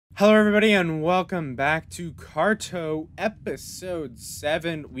Hello everybody and welcome back to Carto episode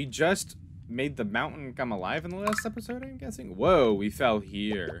 7. We just made the mountain come alive in the last episode, I'm guessing. Whoa, we fell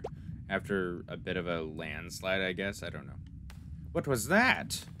here after a bit of a landslide, I guess. I don't know. What was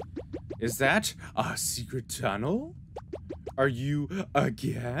that? Is that a secret tunnel? Are you a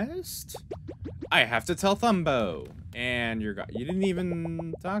guest? I have to tell Thumbo. And you didn't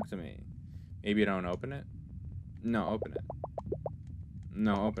even talk to me. Maybe you don't open it? No, open it.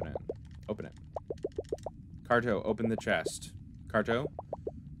 No, open it. Open it. Carto, open the chest. Carto?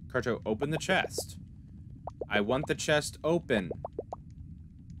 Carto, open the chest. I want the chest open.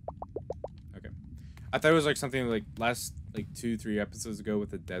 Okay. I thought it was like something like last, 2-3 episodes ago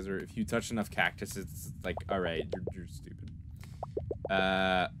with the desert. If you touch enough cactus, it's like, alright, you're stupid.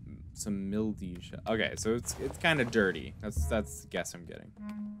 Some mildew. Okay, so it's kind of dirty. That's the guess I'm getting.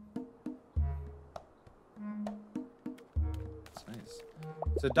 It's nice.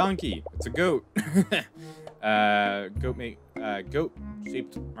 It's a donkey. It's a goat.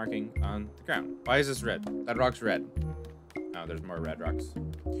 Goat-shaped marking on the ground. Why is this red? That rock's red. Oh, there's more red rocks.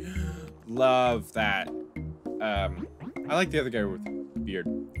 Love that. I like the other guy with the beard.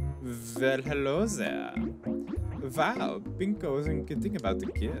 Well, hello there. Wow, Bingo isn't kidding about the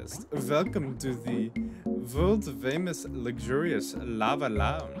guest. Welcome to the world-famous, luxurious lava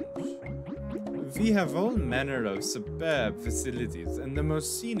lounge. We have all manner of superb facilities and the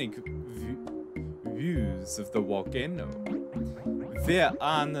most scenic views of the volcano. We're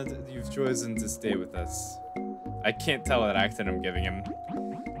honored you've chosen to stay with us. I can't tell what accent I'm giving him.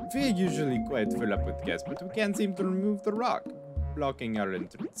 We're usually quite full up with guests, but we can't seem to remove the rock blocking our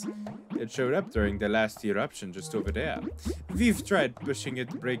entrance. It showed up during the last eruption just over there. We've tried pushing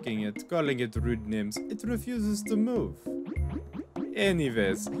it, breaking it, calling it rude names. It refuses to move.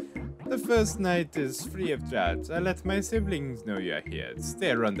 Anyways, the first night is free of charge. I let my siblings know you're here.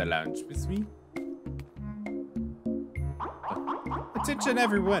 Stay around the lounge with me. Attention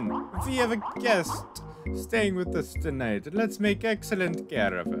everyone! We have a guest staying with us tonight. Let's make excellent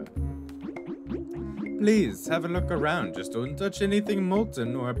care of her. Please, have a look around. Just don't touch anything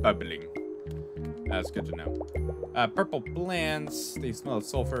molten or bubbling. That's good to know. Purple plants. They smell of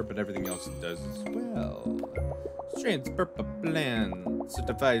sulfur, but everything else does as well. Strange purple plants. A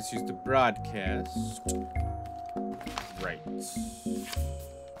device used to broadcast. Right.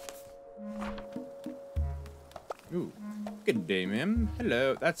 Ooh. Good day, ma'am.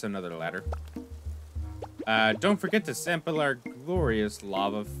 Hello. That's another ladder. Don't forget to sample our glorious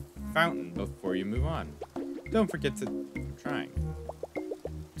lava fountain before you move on. Don't forget to... I'm trying.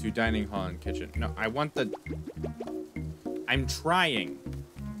 To dining hall and kitchen. No, I want the... I'm trying.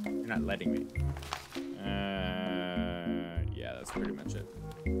 You're not letting me. Yeah, that's pretty much it.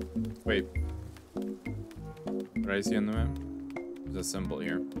 Wait. What do I see on the map? There's a symbol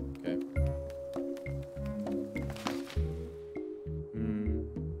here. Okay.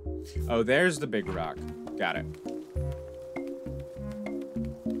 Oh, there's the big rock. Got it.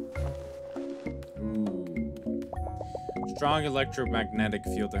 Strong electromagnetic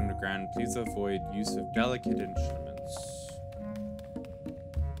field underground. Please avoid use of delicate instruments.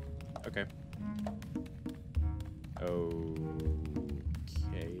 Okay.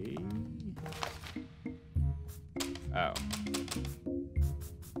 Okay. Oh.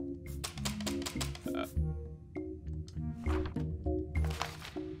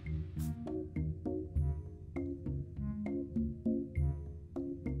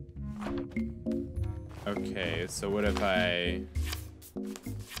 Okay, so what if I...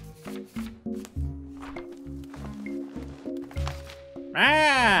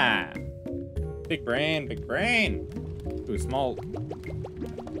 Ah! Big brain, big brain. Ooh, small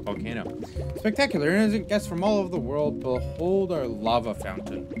volcano. Spectacular. Innocent guests from all over the world behold our lava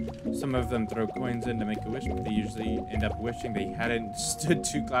fountain. Some of them throw coins in to make a wish, but they usually end up wishing they hadn't stood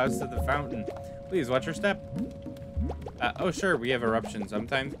too close to the fountain. Please watch your step. Oh sure, we have eruptions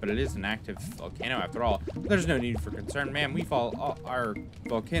sometimes, but it is an active volcano after all. There's no need for concern, ma'am. We follow our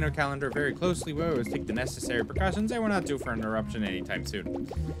volcano calendar very closely. We always take the necessary precautions, and we're not due for an eruption anytime soon.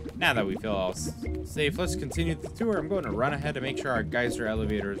 Now that we feel all safe, let's continue the tour. I'm going to run ahead to make sure our geyser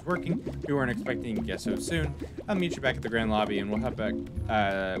elevator is working. We weren't expecting guests so soon. I'll meet you back at the grand lobby, and we'll head back.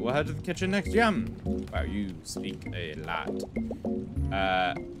 We'll head to the kitchen next. Yum! Wow, you speak a lot.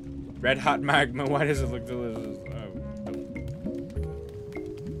 Red hot magma. Why does it look delicious?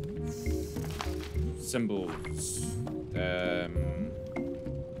 Symbols.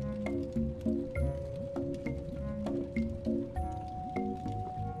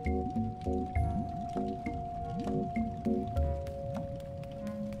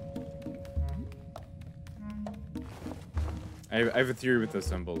 I have a theory with those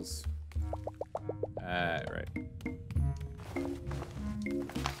symbols. Right.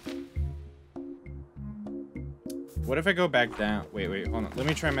 What if I go back down? Wait, hold on. Let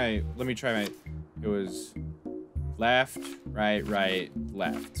me try my, it was left, right,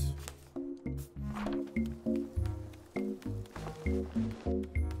 left.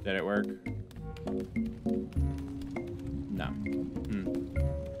 Did it work? No.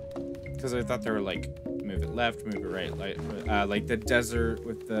 Because I thought they were like, move it left, move it right, like the desert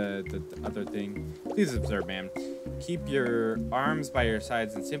with the other thing. Please observe, man. Keep your arms by your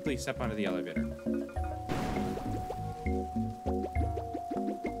sides and simply step onto the elevator.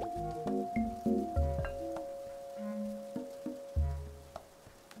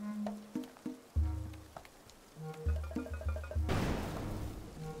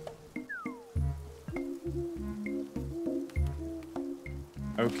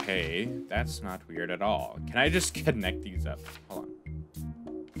 Okay, that's not weird at all. Can I just connect these up? Hold on.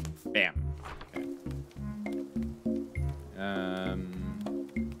 Bam. Okay.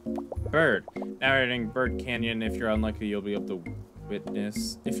 Bird. Navigating Bird Canyon. If you're unlucky, you'll be able to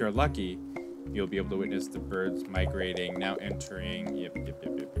witness. If you're lucky, you'll be able to witness the birds migrating. Now entering.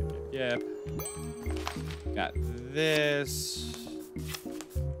 Yep. Got this.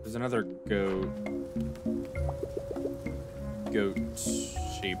 There's another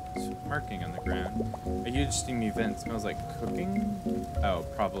goat-shaped marking on the ground. A huge steamy vent. Smells like cooking. Oh,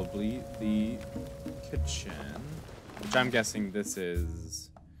 probably the kitchen. Which I'm guessing this is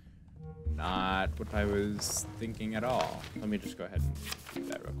not what I was thinking at all. Let me just go ahead and do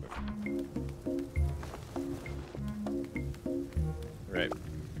that real quick. Right.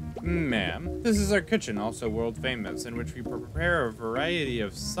 Ma'am, this is our kitchen, also world famous, in which we prepare a variety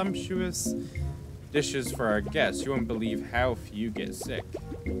of sumptuous dishes for our guests. You won't believe how few get sick.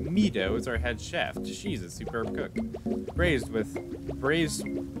 Mito is our head chef. She's a superb cook. Braised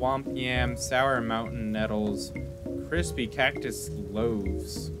swamp yam, sour mountain nettles, crispy cactus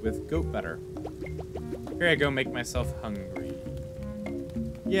loaves with goat butter. Here I go, make myself hungry.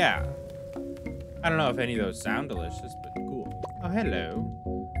 Yeah. I don't know if any of those sound delicious, but cool. Oh, hello.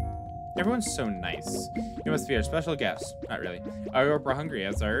 Everyone's so nice. You must be our special guest. Not really. I hope we're hungry,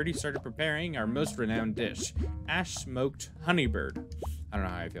 as I already started preparing our most renowned dish, ash-smoked honeybird. I don't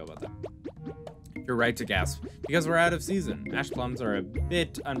know how I feel about that. You're right to gasp, because we're out of season. Ash plums are a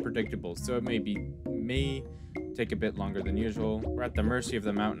bit unpredictable, so it may take a bit longer than usual. We're at the mercy of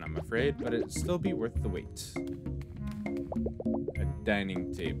the mountain, I'm afraid, but it'd still be worth the wait. A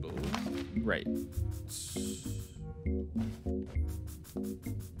dining table. Right.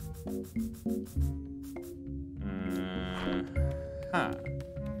 Huh.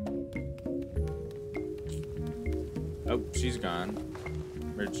 Oh, she's gone.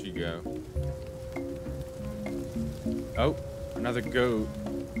 Where'd she go? Oh, another goat.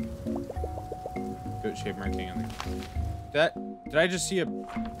 Goat-shaped marking on the... Did I just see a...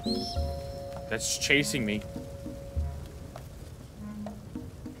 That's chasing me.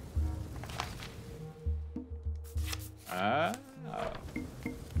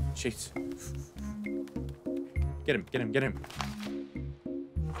 Chase. Get him, get him, get him.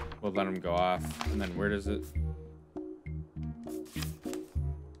 We'll let him go off. And then where does it...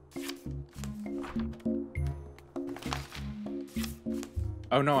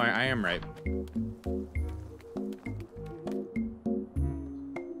 Oh no, I am right.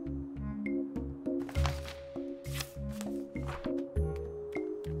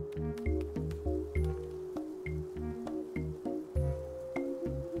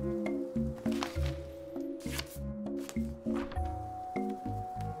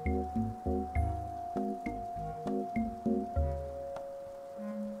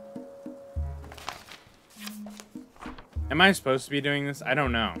 Am I supposed to be doing this? I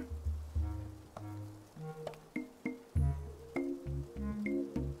don't know.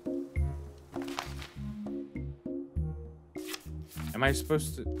 Am I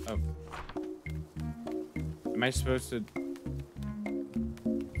supposed to... Oh. Am I supposed to...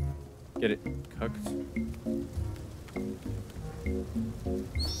 get it cooked?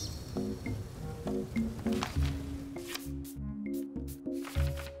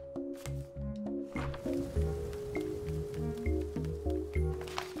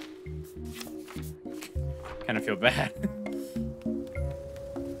 Kind of feel bad.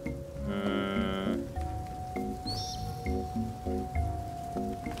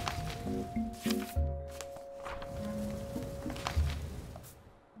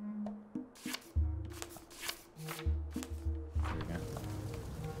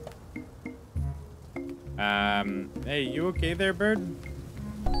 Hey, you okay there, bird?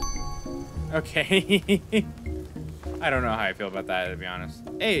 Okay. I don't know how I feel about that, to be honest.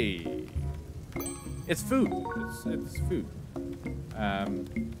 Hey! It's food. It's food.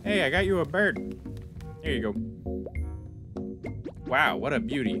 Hey, I got you a bird. Here you go. Wow, what a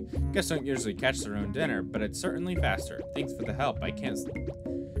beauty. Guests don't usually catch their own dinner, but it's certainly faster. Thanks for the help. I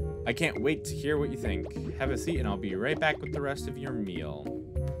can't wait to hear what you think. Have a seat and I'll be right back with the rest of your meal.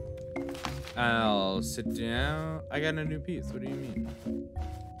 I'll sit down. I got a new piece. What do you mean?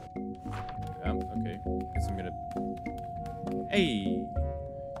 Okay. Guess I'm gonna... Hey!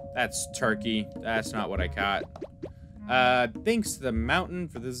 That's turkey. That's not what I caught. Thanks to the mountain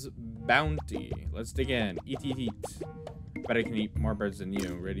for this bounty. Let's dig in. Eat. Bet I can eat more birds than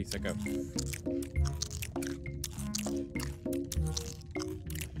you. Ready, set, go.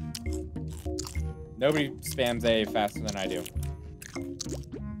 Nobody spams A faster than I do.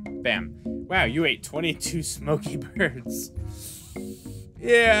 Bam. Wow, you ate 22 smoky birds.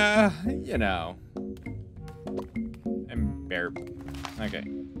 Yeah, you know. I'm bare. Okay.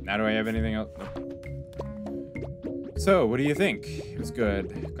 Now do I have anything else? Nope. So, what do you think? It was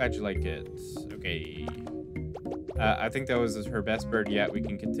good. Glad you like it. Okay. I think that was her best bird yet. We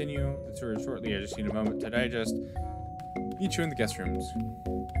can continue the tour shortly. I just need a moment to digest. Meet you in the guest rooms.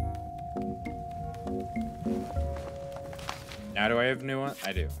 Now do I have a new one?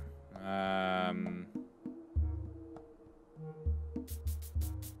 I do.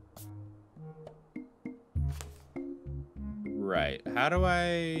 Right. How do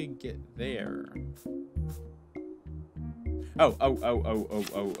I get there? Oh.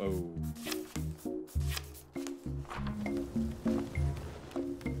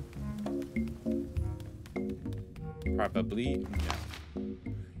 Probably no.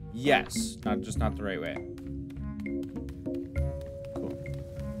 Yes, not the right way. Cool.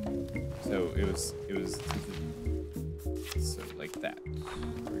 So it was so like that.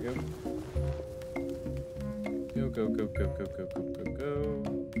 There we go. Go.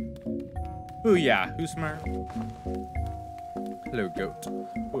 Ooh yeah, who's smart? Hello, goat.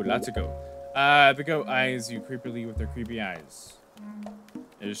 Ooh, lots of goat. The goat eyes you creepily with their creepy eyes.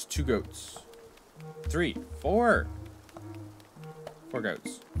 There's 2 goats. 3, 4. 4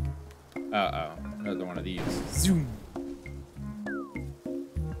 goats. Uh-oh. Another one of these. Zoom.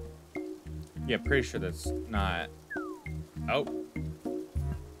 Yeah, pretty sure that's not... Oh.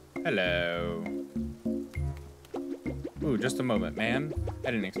 Hello. Ooh, just a moment, man.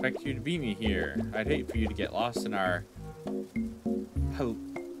 I didn't expect you to beat me here. I'd hate for you to get lost in our...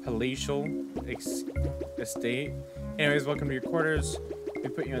 palatial estate. Anyways, welcome to your quarters. We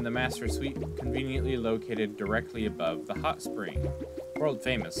put you in the master suite, conveniently located directly above the hot spring. World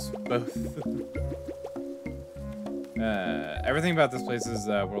famous, both. Everything about this place is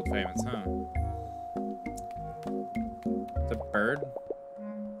world famous, huh? It's a bird.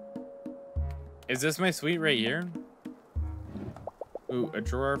 Is this my suite right here? Ooh, a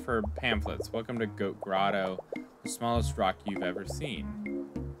drawer for pamphlets. Welcome to Goat Grotto, the smallest rock you've ever seen.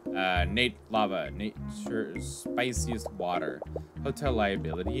 Nate lava, nature's spiciest water. Hotel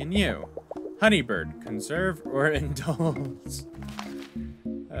liability and you. Honeybird, conserve or indulge.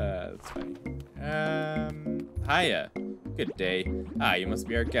 That's funny. Hiya. Good day. Ah, you must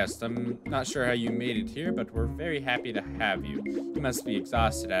be our guest. I'm not sure how you made it here, but we're very happy to have you. You must be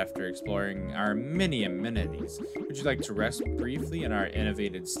exhausted after exploring our many amenities. Would you like to rest briefly in our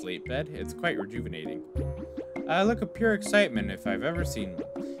innovated slate bed? It's quite rejuvenating. Look of pure excitement if I've ever seen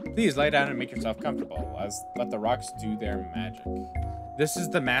one. Please lie down and make yourself comfortable, as let the rocks do their magic. This is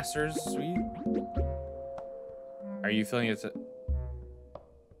the master's suite? Are you feeling it's a...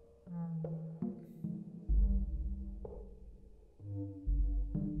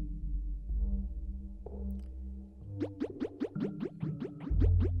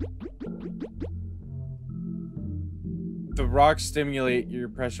 The rocks stimulate your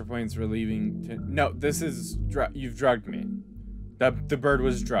pressure points, relieving... No, this is... You've drugged me. The bird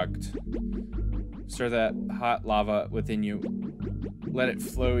was drugged. Stir that hot lava within you. Let it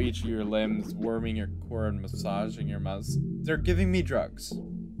flow each of your limbs, warming your core and massaging your muscles. They're giving me drugs.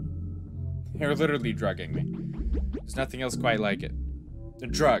 They're literally drugging me. There's nothing else quite like it. The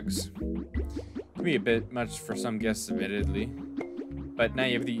drugs. Can be a bit much for some guests, admittedly. But now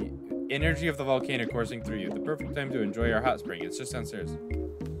you have the energy of the volcano coursing through you. The perfect time to enjoy our hot spring. It's just downstairs.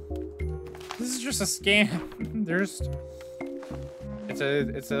 This is just a scam. There's...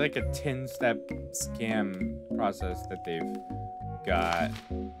 It's like a 10-step scam process that they've got.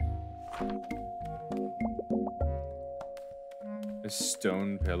 A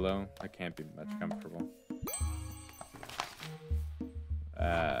stone pillow. That can't be much comfortable.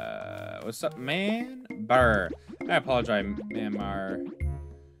 What's up, man? Burr. I apologize, ma'am.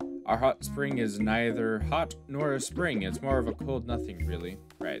 Our hot spring is neither hot nor a spring. It's more of a cold nothing, really.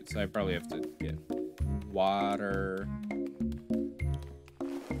 Right, so I probably have to get water.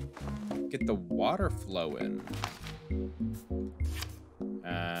 Get the water flowing.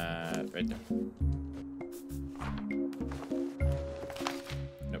 Right there.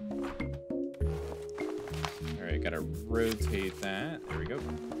 Nope. Alright, gotta rotate that. There we go.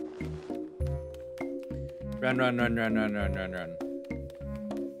 Run, run, run, run, run, run, run, run.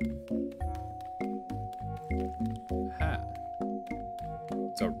 Aha.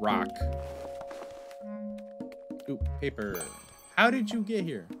 It's a rock. Ooh, paper. How did you get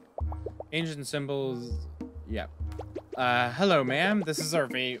here? Ancient symbols. Yep. Hello, ma'am. This is our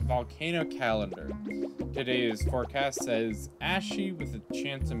volcano calendar. Today's forecast says ashy with a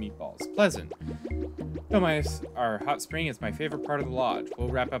chance of meatballs. Pleasant. Don't mind our hot spring. It's my favorite part of the lodge. We'll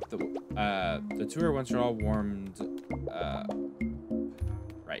wrap up the tour once you're all warmed.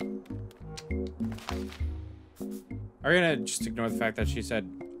 Right. Are we gonna just ignore the fact that she said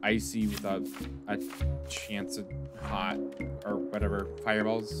icy without a chance of hot or whatever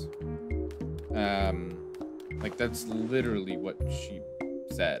fireballs? Like that's literally what she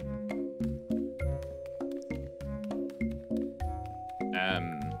said.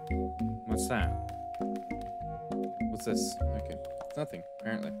 What's that? What's this? Okay, it's nothing,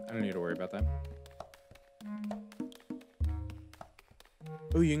 apparently. I don't need to worry about that.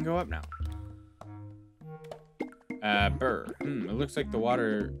 Oh, you can go up now. Burr. It looks like the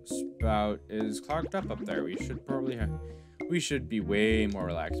water spout is clogged up there. We should be way more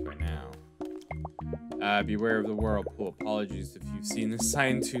relaxed by now. Beware of the whirlpool. Apologies if you've seen this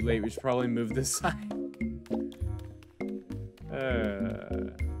sign too late. We should probably move this sign.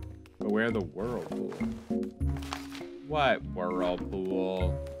 Beware the whirlpool. What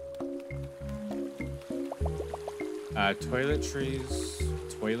whirlpool? Toiletries.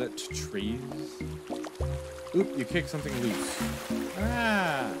 Toilet trees. Oop, you kicked something loose.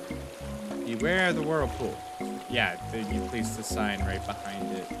 Ah! Beware the whirlpool. Yeah, you placed the sign right behind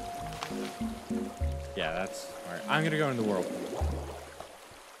it. Yeah, that's smart. I'm gonna go in the whirlpool.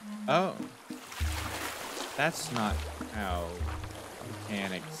 Oh. That's not how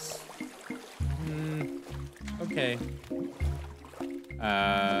mechanics. Okay.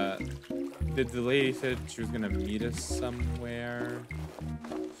 Did the lady said she was gonna meet us somewhere?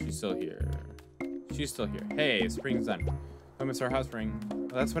 She's still here. She's still here. Hey, spring's done. Come miss our hot spring.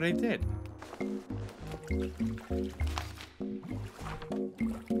 Well, that's what I did.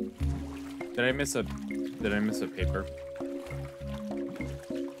 Did I miss a paper?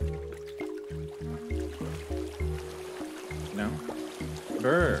 No?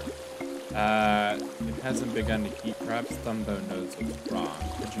 Brr. It hasn't begun to heat. Perhaps Thumbo knows what's wrong.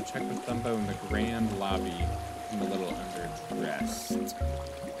 Could you check with Thumbo in the grand lobby? I'm a little underdressed.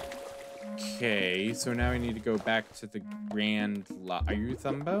 Okay, so now we need to go back to the grand lobby. Are you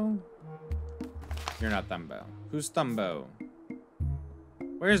Thumbo? You're not Thumbo. Who's Thumbo?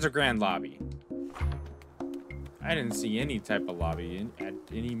 Where's the grand lobby? I didn't see any type of lobby at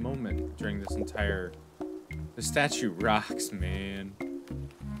any moment during this entire... The statue rocks, man.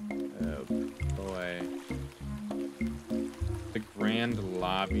 Oh, boy. The grand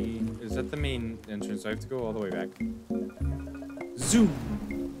lobby. Is that the main entrance? I have to go all the way back. Zoom!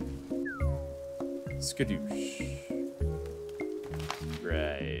 Skadoosh.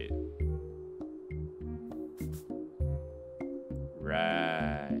 Right.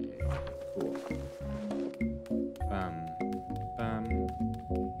 Right. Cool. Bum. Bum.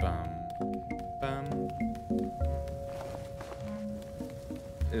 Bum. Bum.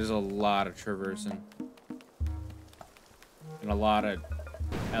 There's a lot of traversing. And a lot of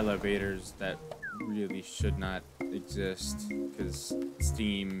elevators that really should not exist because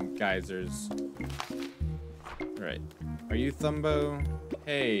steam geysers. Right. Are you Thumbo?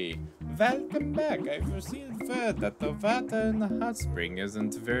 Hey, welcome back. I've received word that the water in the hot spring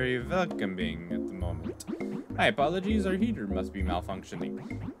isn't very welcoming at the moment. My apologies, our heater must be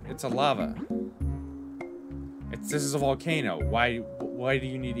malfunctioning. It's a lava. This is a volcano. Why do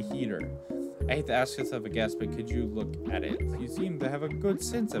you need a heater? I hate to ask this of a guest, but could you look at it? You seem to have a good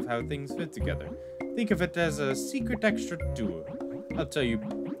sense of how things fit together. Think of it as a secret extra tour. I'll tell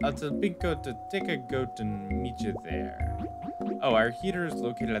Binko to take a goat and meet you there. Oh, our heater is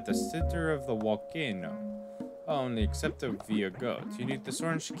located at the center of the volcano. Only accept it via goat. You need this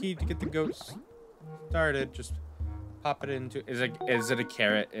orange key to get the goat started. Just pop it into... Is it a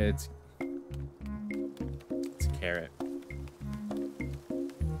carrot? It's a carrot.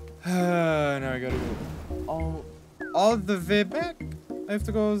 Now I gotta go all the way back. I have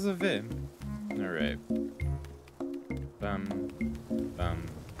to go all the way. All right. Bum, bum,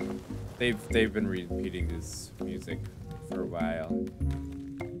 They've been repeating this music for a while.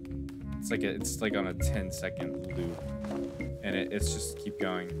 It's like on a 10-second loop, and it's just keep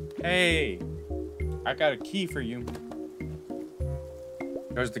going. Hey, I got a key for you.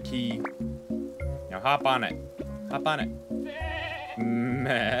 There's the key. Now hop on it. Hop on it.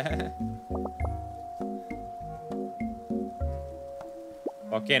 Meh.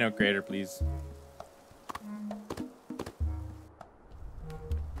 Volcano crater, please.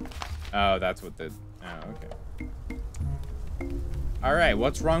 Oh, that's what the. Oh, okay. All right,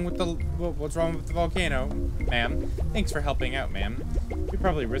 what's wrong with the volcano, ma'am? Thanks for helping out, ma'am. We're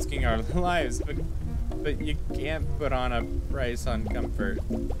probably risking our lives, but you can't put on a price on comfort.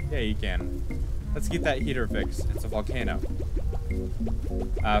 Yeah, you can. Let's get that heater fixed. It's a volcano.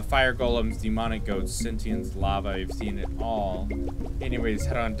 Fire golems, demonic goats, sentience, lava. You've seen it all. Anyways,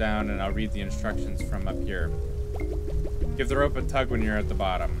 head on down, and I'll read the instructions from up here. Give the rope a tug when you're at the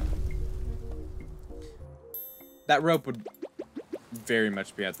bottom. That rope would very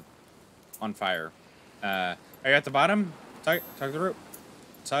much be on fire. Are you at the bottom? Tug the rope.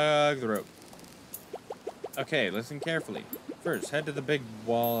 Tug the rope. Okay, listen carefully. First, head to the big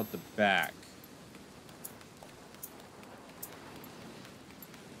wall at the back.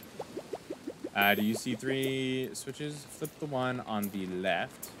 Do you see 3 switches? Flip the one on the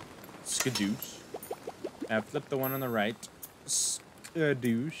left. Skadoosh. Now flip the one on the right.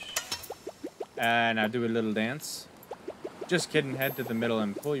 Skadoosh. Now do a little dance. Just kidding, head to the middle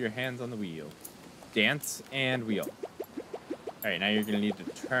and pull your hands on the wheel. Dance and wheel. Alright, now you're going to need to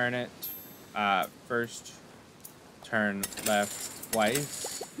turn it. First, turn left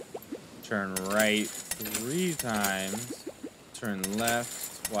twice. Turn right 3 times. Turn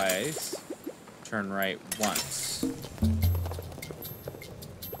left twice. Turn right once.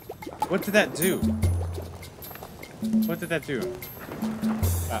 What did that do? What did that do?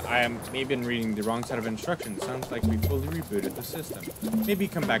 I am maybe been reading the wrong set of instructions. Sounds like we fully rebooted the system. Maybe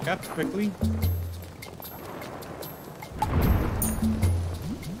come back up quickly.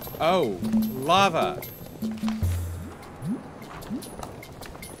 Oh, lava.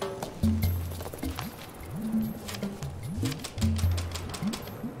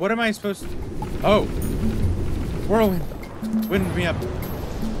 What am I supposed to... Oh. Whirlwind. Wind me up.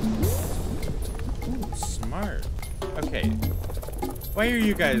 Ooh, smart. Okay. Why are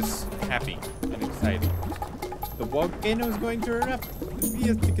you guys happy and excited? The volcano is going to erupt. We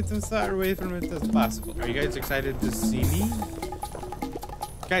have to get as far away from it as possible. Are you guys excited to see me?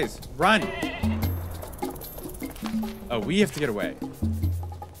 Guys, run! Oh, we have to get away.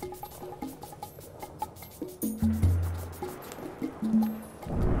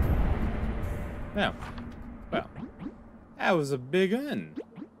 No. Well, that was a big one.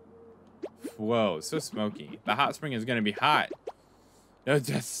 Whoa, so smoky. The hot spring is going to be hot. No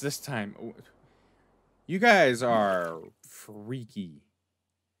deaths this time. You guys are freaky.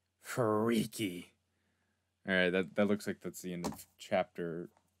 Freaky. Alright, that looks like that's the end of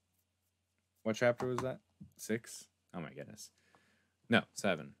chapter... What chapter was that? 6? Oh my goodness. No,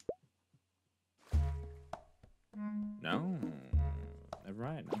 7. No. Never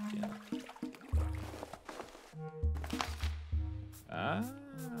mind. Not yet. Ah.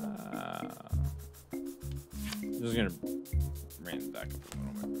 I'm just gonna random back up a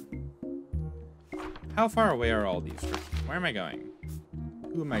little bit. How far away are all these structures? Where am I going?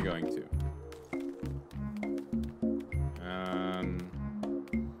 Who am I going to?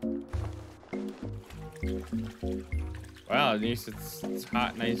 Well, at least it's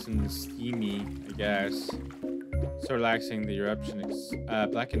hot, nice, and steamy, I guess. So relaxing, the eruption is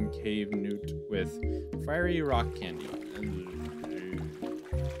blackened cave newt with fiery rock candy.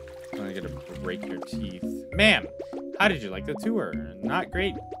 I'm gonna break your teeth. Ma'am, how did you like the tour? Not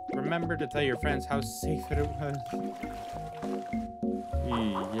great. Remember to tell your friends how safe it was.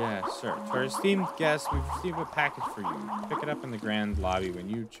 Yeah, sir. To our esteemed guests, we've received a package for you. Pick it up in the grand lobby when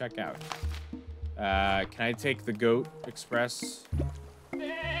you check out. Can I take the Goat Express?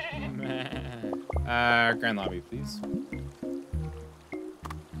 Grand lobby, please.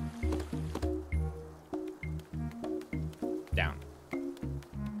 Down.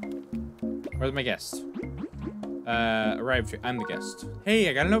 Where's my guest? Arrived. I'm the guest. Hey,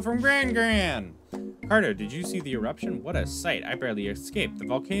 I got a note from Gran. Carto, did you see the eruption? What a sight. I barely escaped. The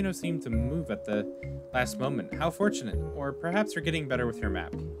volcano seemed to move at the last moment. How fortunate. Or perhaps you're getting better with your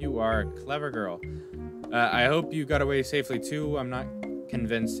map. You are a clever girl. I hope you got away safely too. I'm not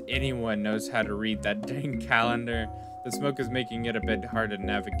convinced anyone knows how to read that dang calendar. The smoke is making it a bit hard to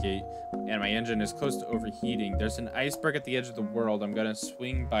navigate, and my engine is close to overheating. There's an iceberg at the edge of the world. I'm gonna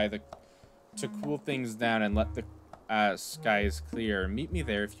swing by to cool things down and let the sky is clear. Meet me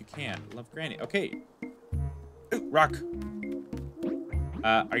there if you can. Love, Granny. Okay. Ooh, rock.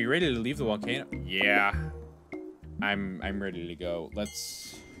 Are you ready to leave the volcano? Yeah. I'm ready to go.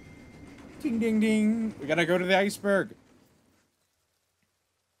 Let's... Ding, ding, ding. We gotta go to the iceberg.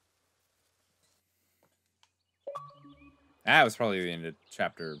 That was probably the end of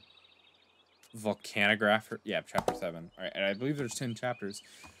chapter... Volcanographer. Yeah, chapter 7. All right, and I believe there's 10 chapters.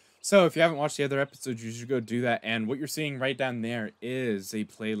 So if you haven't watched the other episodes, you should go do that. And what you're seeing right down there is a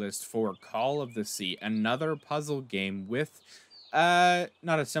playlist for Call of the Sea, another puzzle game with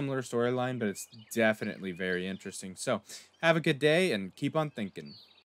not a similar storyline, but it's definitely very interesting. So have a good day and keep on thinking.